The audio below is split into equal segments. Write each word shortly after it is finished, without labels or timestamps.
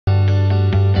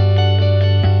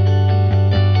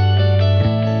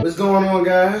going on,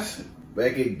 guys?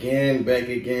 Back again.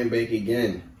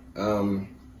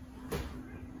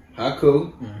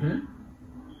 Haikyuu.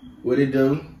 What it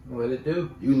do? What it do?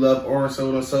 You love orange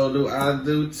soda and so do I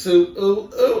do too.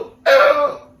 Ooh.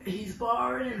 He's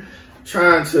barring.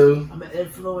 Trying to. I'm an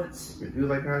influence. You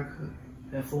like Haikyuu?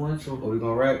 Influential. Are we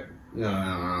gonna rap?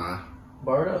 No.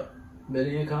 Barred up.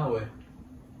 Betty and Conway.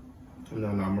 No,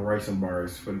 I'm gonna write some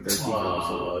bars for the 13th episode.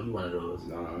 Oh, you one of those.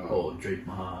 No. Oh, Drake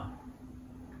Maha.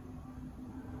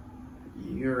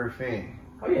 You're a fan.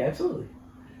 Oh, yeah, absolutely.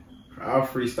 I'll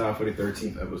freestyle for the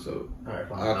 13th episode. Alright,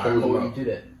 fine. I'll close it you out. do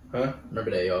that. Huh?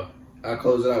 Remember that, y'all. I'll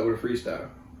close it out with a freestyle.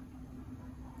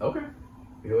 Okay.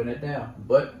 We're holding that down.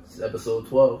 But it's episode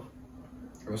 12.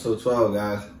 Episode 12,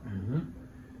 guys.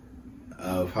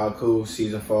 Of Haikyuu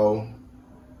Season 4,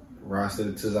 Roster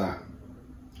to Tazak.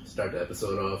 Start the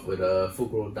episode off with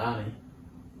Fukurodani.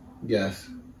 Yes.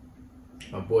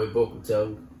 My boy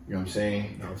Bokuto. You know what I'm saying? You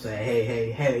know what I'm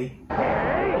saying? Hey.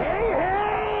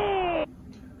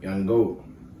 Young GOAT.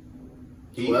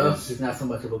 He's not so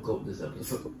much of a GOAT this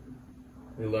episode.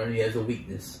 We learned he has a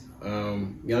weakness.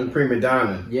 Young Prima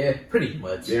Donna. Yeah, pretty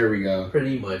much. There we go.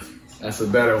 Pretty much. That's a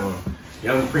better one.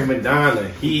 Young Prima Donna.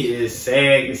 He is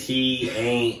sad because he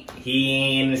ain't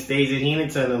in the stage that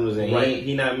Hinata was in. Right.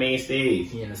 He not main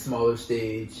stage. He in a smaller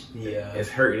stage. It's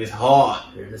hurting his heart.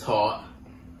 Hurting his heart.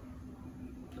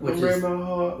 Which is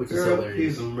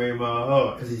hilarious. My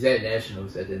heart. Because he's at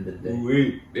nationals at the end of the day.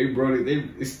 Wait, they brought it.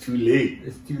 It's too late.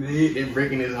 It's too late. They're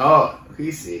breaking his heart.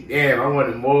 He said, "Damn, I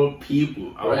wanted more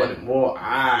people. I Right. wanted more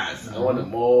eyes. I wanted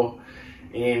more."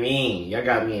 You know what I mean? Y'all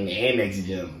got me in the annex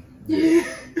gym. Yeah.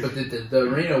 But the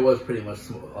arena was pretty much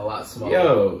a lot smaller.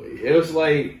 Yo, it's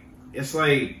like going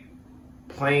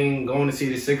to see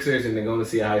the Sixers and then going to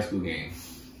see a high school game.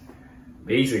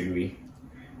 Basically,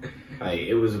 like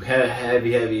it was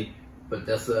heavy. But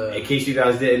that's In case you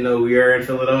guys didn't know, we are in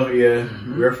Philadelphia.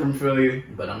 We're from Philly.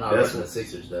 But I'm not watching the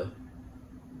Sixers though.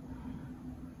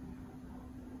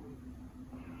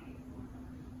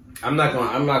 I'm not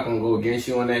gonna go against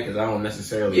you on that because I don't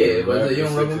necessarily. Yeah, but you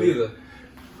don't rep them either.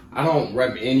 I don't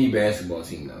rep any basketball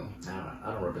team though.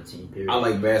 I don't rep a team. Period. I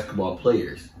like basketball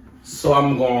players, so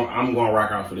I'm going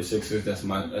rock out for the Sixers. That's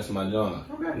my job.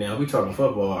 Okay. Now if we talking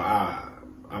football,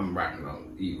 I'm rocking out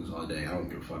Eagles all day. I don't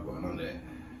give a fuck about none of that.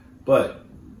 But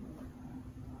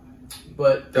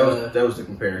that was the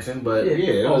comparison. But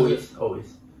yeah, always.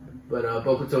 But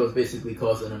Bokuto is basically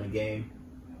costing him a game.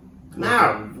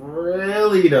 Not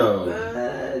really though.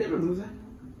 They were losing.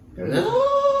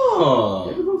 No.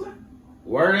 They were losing.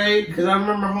 Were they? Because I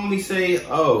remember homie say,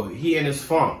 "Oh, he in his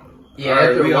funk." Yeah,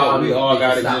 right, we all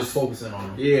gotta just focusing on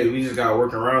him. Yeah, we just gotta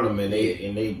work around them, and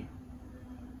they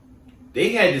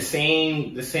had the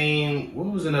same. What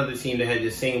was another team that had the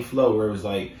same flow where it was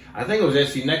like, I think it was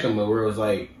FC Nekoma, where it was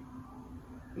like,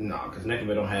 no, because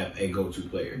Nekoma don't have a go-to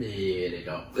player. Yeah, they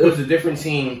don't. It was a different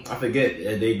team. I forget.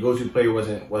 Their go-to player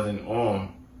wasn't on,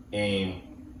 and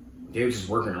they were just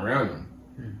working around him.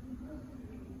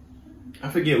 I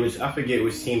forget which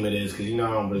team it is because I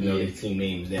don't really know these team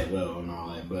names that well and all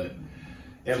that. But you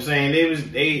know what I'm saying, I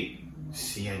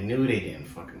knew they didn't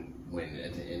fucking win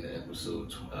at the end of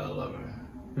episode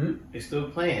 11. They still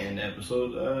playing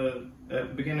episode at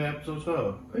the beginning of episode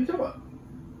 12. What are you talking about?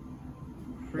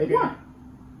 They won.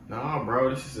 Nah,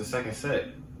 bro, this is the second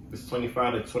set. It's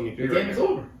 25 to 23. The game is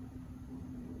over.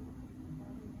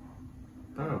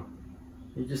 Oh.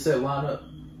 You just said line up.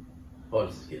 Oh,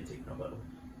 this is getting taken up by the way.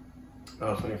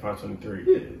 Oh, 25-23.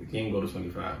 Yeah. The game go to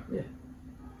 25. Yeah.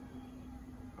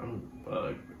 I'm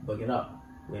bugged. Bugging up.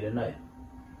 Late at night.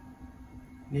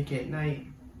 Nick at night.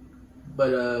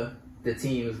 But the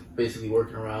team is basically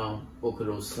working around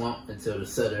Bokuto's slump until the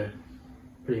setter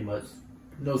pretty much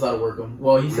knows how to work him.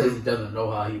 Well, he says he doesn't know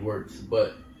how he works,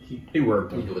 but he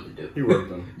worked him. He knew what to do. He worked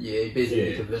them. Yeah, he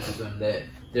basically convinces them that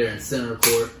they're in center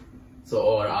court, so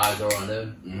all the eyes are on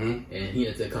them. And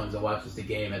Hinata comes and watches the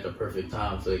game at the perfect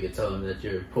time, so he can tell them that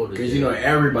you're protege. Because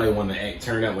everybody want to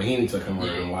turn up when Hinata come around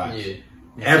and watch. Yeah.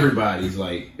 Everybody's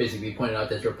like basically pointing out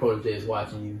that your protege is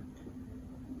watching you.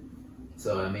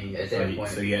 So I mean, at that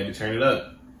point, so you had to turn it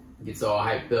up. Gets all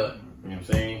hyped up. You know what I'm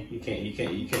saying? You can't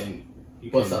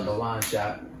bust out the line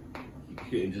shot.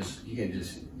 You can't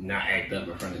just not act up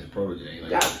in front of his protege.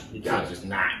 Like, you gotta just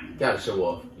not. Gotta show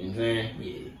off. You know what I'm saying?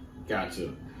 Yeah. Got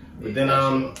to. But then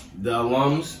the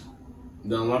alumni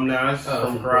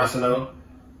from Karasuno,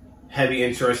 heavy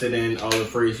interested in all the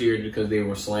first years because they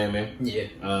were slamming. Yeah.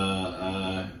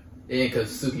 And because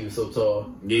Suki was so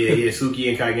tall. Yeah, Suki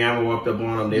and Kageyama walked up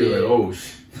on them. They were like, "Oh,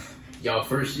 y'all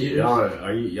first year.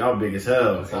 Y'all big as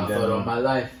hell." I thought all my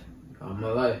life.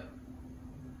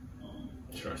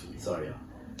 Trust me. Sorry, y'all.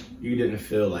 You didn't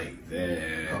feel like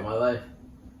that. All my life.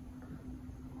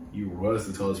 You was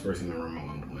the tallest person in the room at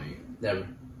one point. Never.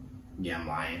 Yeah, I'm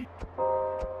lying.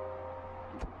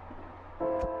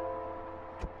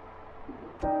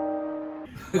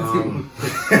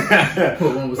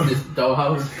 What one was this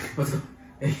dollhouse?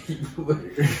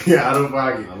 Yeah, out of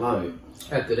pocket. I love it.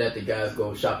 After that, the guys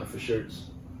go shopping for shirts,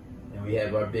 and we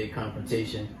have our big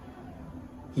confrontation.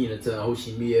 Hinata and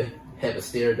Hoshiumi have a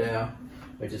stare down,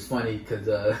 which is funny because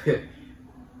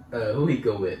who he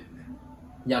go with?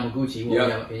 Yamaguchi.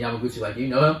 Yep. And Yamaguchi like, you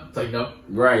know him? It's like, no.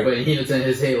 Right. But Hinata in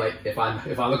his head like, if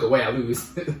I look away, I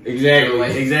lose. Exactly. So,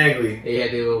 like, exactly. They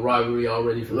had their little rivalry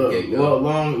already from the get go.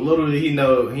 Well, little did he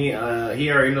know, he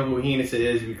already know who Hinata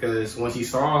is because once he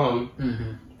saw him,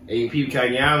 and Pete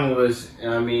Kageyama was,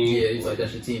 I mean, yeah, he's like,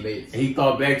 that's your teammates. He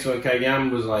thought back to when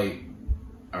Kageyama was like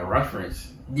a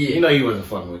reference. Yeah. You know he wasn't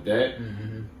fucking with that.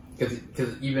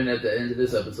 Because even at the end of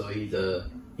this episode,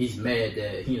 he's mad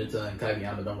that Hinata and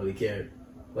Kageyama don't really care.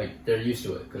 Like, they're used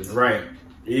to it. Cause right.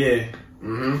 Yeah.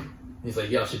 He's like,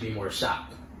 y'all should be more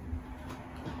shocked.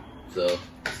 So.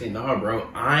 Say, nah, bro.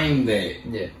 I'm that.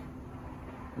 Yeah.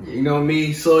 You know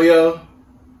me, Soyo?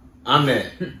 I'm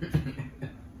that.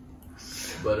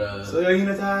 But, Soyo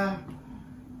Hinata?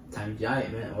 Tiny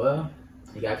Giant, man. Well,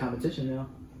 he got competition now.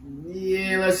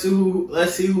 Yeah, let's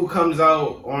see who comes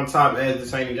out on top as the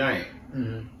Tiny Giant.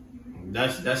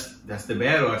 That's the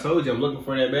battle. I told you I'm looking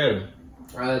for that battle.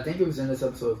 I think it was in this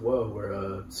episode as well where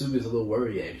Suga's a little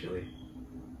worried actually.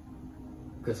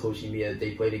 Because Hoshiumi,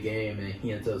 they play the game and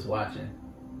Hinata's watching.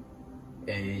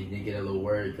 And they get a little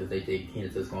worried because they think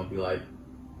Hinata's going to be like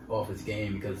off his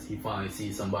game because he finally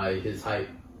sees somebody his height.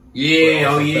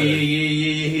 Yeah,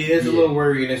 He is a little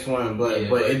worried in this one, but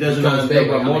it doesn't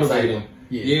motivate him.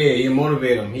 Yeah, you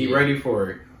motivate him. He ready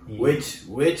for it. Yeah.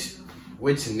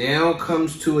 Which now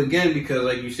comes to again because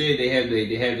like you said, they have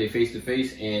their face to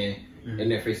face and in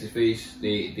their face to face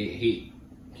he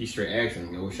straight asked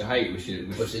him, what's your height? What's your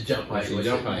jump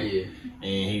height? Yeah.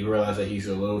 And he realized that he's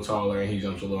a little taller and he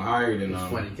jumps a little higher than It's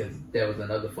funny because that was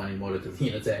another funny motive because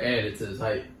Hinata added to his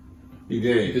height. He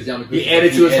did. Because he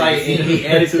added to his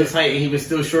height and he was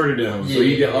still shorter than him. So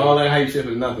he did all that height shit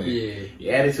for nothing. Yeah. He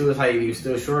added to his height and he was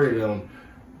still shorter than him.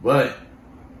 But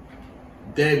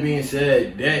that being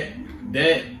said,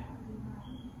 that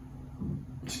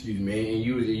excuse me, and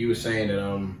you were saying that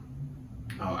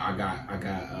I got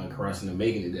Karasuno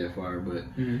making it that far, but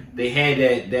they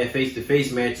had that face to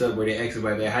face matchup where they asked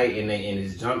about their height and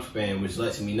his jump span, which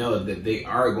lets me know that they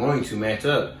are going to match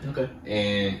up. Okay.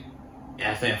 And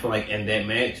I think for like in that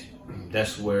match,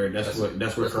 that's where going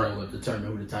to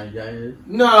determine who the Tiny Giant is.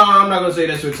 No, I'm not gonna say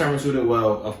that's what determines who.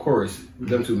 Well, of course,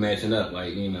 them two matching up.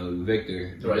 Like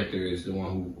Victor. Right. Victor is the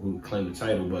one who claimed the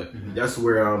title, but that's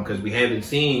where because we haven't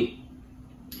seen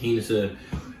Hinata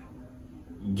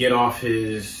get off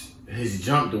his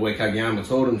jump the way Kageyama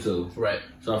told him to. Right.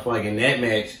 So I feel like in that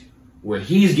match where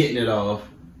he's getting it off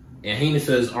and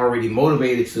Hinata is already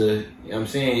motivated to,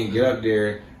 get up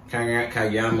there.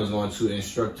 Kageyama's going to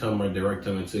instruct him or direct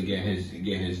him into getting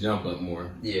his jump up more.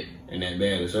 Yeah. In that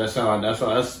battle. So that's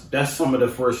some of the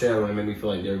foreshadowing that made me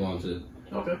feel like they're going to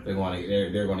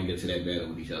get to that battle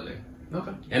with each other.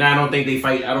 Okay. And I don't think they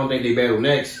fight. I don't think they battle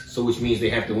next. So which means they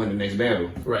have to win the next battle.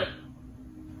 Right.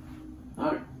 All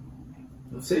right.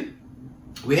 Let's see.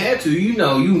 We had to. You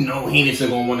know, Hinata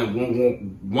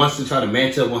wants to try to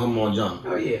match up with him on jump.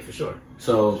 Oh yeah, for sure.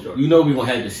 So we're gonna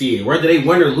have to see it. Whether they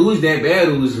win or lose that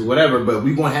battle is whatever, but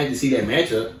we're gonna have to see that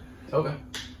matchup. Okay.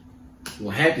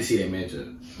 We'll have to see that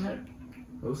matchup. All right.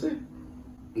 We'll see.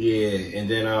 Yeah, and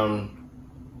then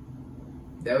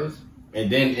that was and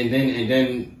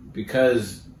then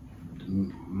because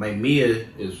my Mia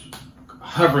is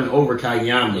hovering over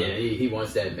Kageyama. Yeah, he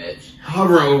wants that match.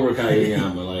 Hovering over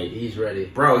Kageyama, like he's ready.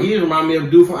 Bro, he remind me of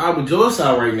a dude from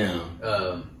Abujosa right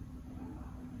now.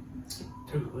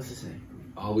 Dude, what's his name?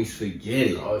 Always forget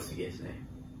it. Always forget his name.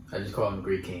 I just call him the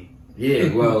Great King.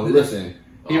 Yeah, well, listen.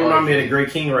 He remind me of the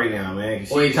Great King right now, man.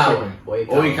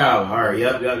 Oikawa. All right,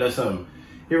 yep, that's him.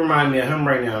 He remind me of him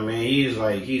right now, man. He's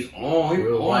on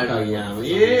Kageyama.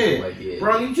 Yeah.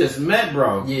 Bro, you just met,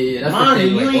 bro. Yeah, that's the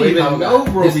thing. You ain't even know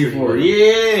bro before.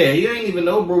 Yeah, you ain't even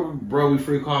know bro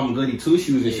before you call him goody two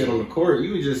shoes and shit on the court.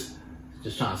 You were just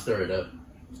trying to stir it up.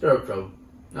 Stir up trouble.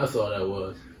 That's all that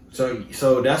was.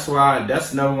 So that's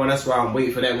number one. That's why I'm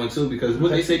waiting for that one too. Because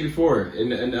what they say before in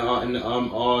the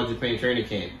All Japan training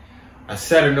camp, a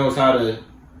setter knows how to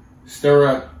stir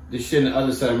up the shit in the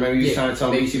other side. Remember, you was trying to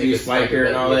tell me you should be a spiker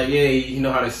and all that. Yeah, you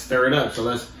know how to stir it up.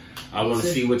 So I want to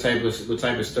see what type of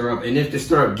stir up, and if the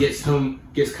stir up gets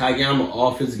Kageyama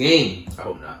off his game. I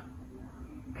hope not.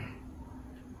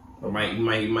 Or it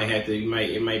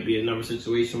might be another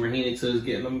situation where Hinata is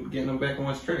getting them back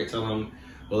on track. Tell him,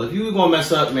 well, if you were gonna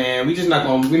mess up, man, we're not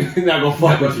gonna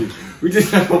fuck with you. We're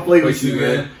just not gonna play with you,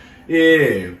 man.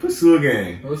 Yeah, pursue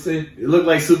again. We'll see. It look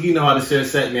like Suki know how to share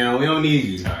set now. We don't need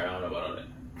you. Alright, I don't know about all that.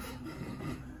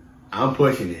 I'm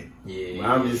pushing it. Yeah. But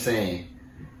I'm just saying.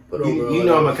 But you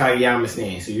know I'm a Kageyama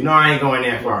stand, so you know I ain't going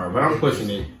that far, but I'm pushing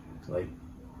it. Like,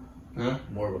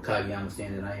 more of a Kageyama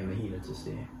stand than I am a Hinata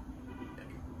stand.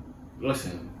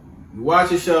 Listen, you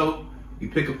watch a show, you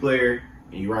pick a player,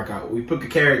 and you rock out. We pick a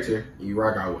character, and you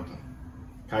rock out with them.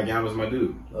 Kageyama's my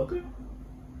dude. Okay. You know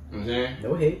what I'm saying?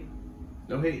 No hate.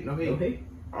 No hate, no hate. No hate.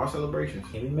 All celebrations.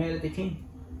 Can't be mad at the king.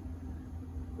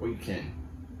 Well, you can.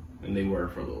 And they were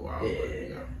for a little while.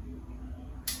 Yeah.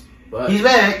 But he's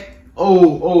back.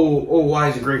 Oh, why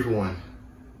is it great for one?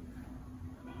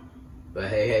 But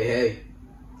hey.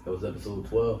 That was episode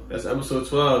 12. That's episode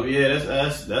 12. Yeah,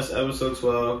 that's episode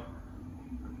 12.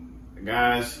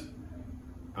 Guys,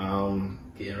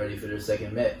 getting ready for their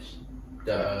second match.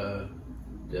 The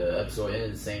episode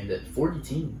ends saying that 40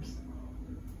 teams.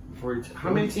 How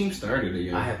many teams started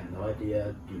again? I have no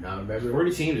idea. Do not remember.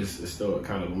 40 teams is still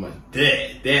kind of a much.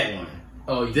 That one.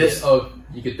 Oh,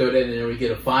 you could throw that in there. We get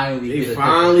a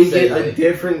a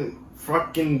different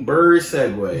fucking bird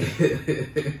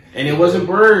segue. And it wasn't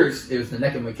birds. It was the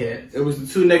Nekoma cats. It was the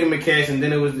two Nekoma cats, and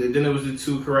then it was the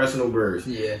two Karasuno birds.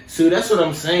 Yeah. So that's what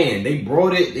I'm saying. They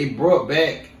brought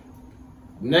back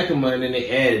Nekoma, and then they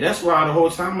added. That's why the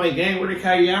whole time I'm like, dang, where the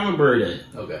Kageyama bird at?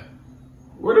 Okay.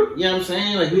 You know what I'm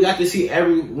saying? Like, we got to see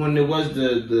when there was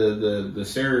the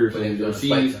serve and the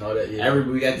receive and all that. Yeah.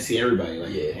 We got to see everybody.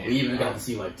 Like, yeah, we even got to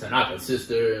see like Tanaka's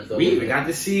sister and stuff. We even got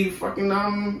to see fucking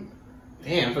damn,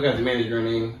 I forgot the manager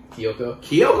name.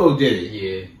 Kyoko did it.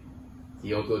 Yeah,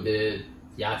 Kyoko did it.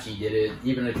 Yachi did it.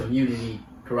 Even the community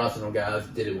Karasuno guys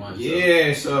did it once.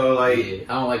 Yeah, so like,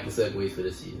 I don't like the segues for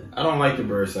this season. I don't like the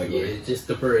bird segue. Yeah, it's just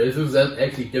the bird. If it was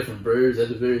actually different birds at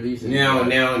the very least. Now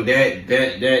that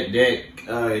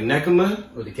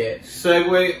Nekoma with the cat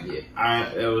segue,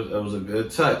 yeah, it was a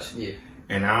good touch. Yeah.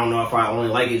 And I don't know if I only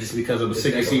like it just because I was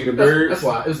sick of seeing the birds. That's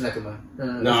why it was Nekoma.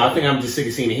 No, I think I'm just sick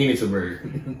of seeing the Hinata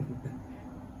bird.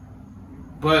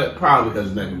 But probably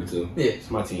because it's Nekoma too. Yeah, it's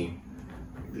my team.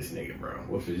 This nigga, bro.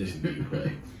 What position do you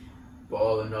play? But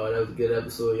all in all, that was a good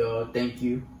episode, y'all. Thank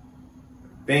you.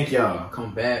 Thank y'all.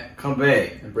 Come back.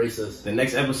 Embrace us. The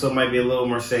next episode might be a little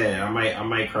more sad. I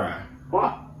might cry.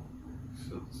 Why?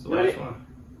 It's the last one.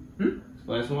 It's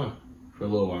the last one. For a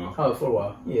little while. Oh, for a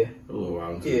while. Yeah. For a little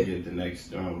while until we get the next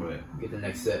but get the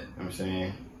next set. I'm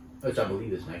saying. Which I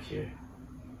believe is next year.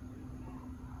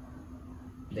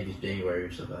 I think it's January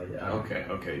or something like that.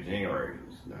 Okay. January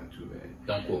is not too bad.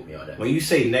 Don't quote me on that. When you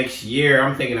say next year,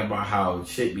 I'm thinking about how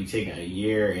shit be taking a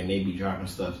year and they be dropping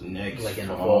stuff next. Like in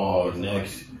the fall.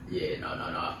 Next. Yeah,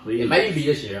 no. Please. It might be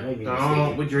this year. I might be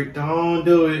mistaken. Don't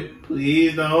do it.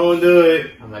 Please don't do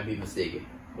it. I might be mistaken.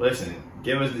 Listen,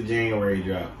 give us the January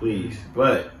drop, please.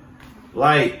 But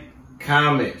like,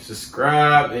 comment,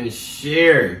 subscribe, and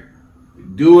share.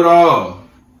 Do it all.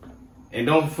 And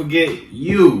don't forget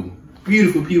you,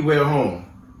 beautiful people at home.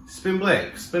 Spin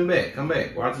back, come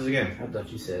back, watch us again. I thought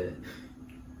you said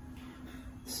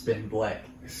spin black.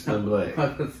 Spin black.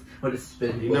 What is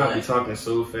spin black? You know I be talking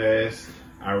so fast.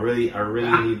 I really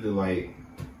need to I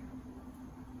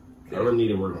really need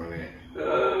to work on that.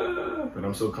 But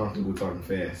I'm so comfortable talking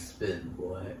fast. Spin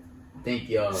black. Thank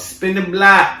y'all. Spin the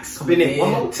block. Spin it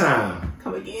one more time.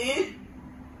 Come again.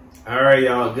 All right,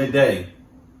 y'all. Good day.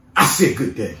 I said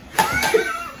good day.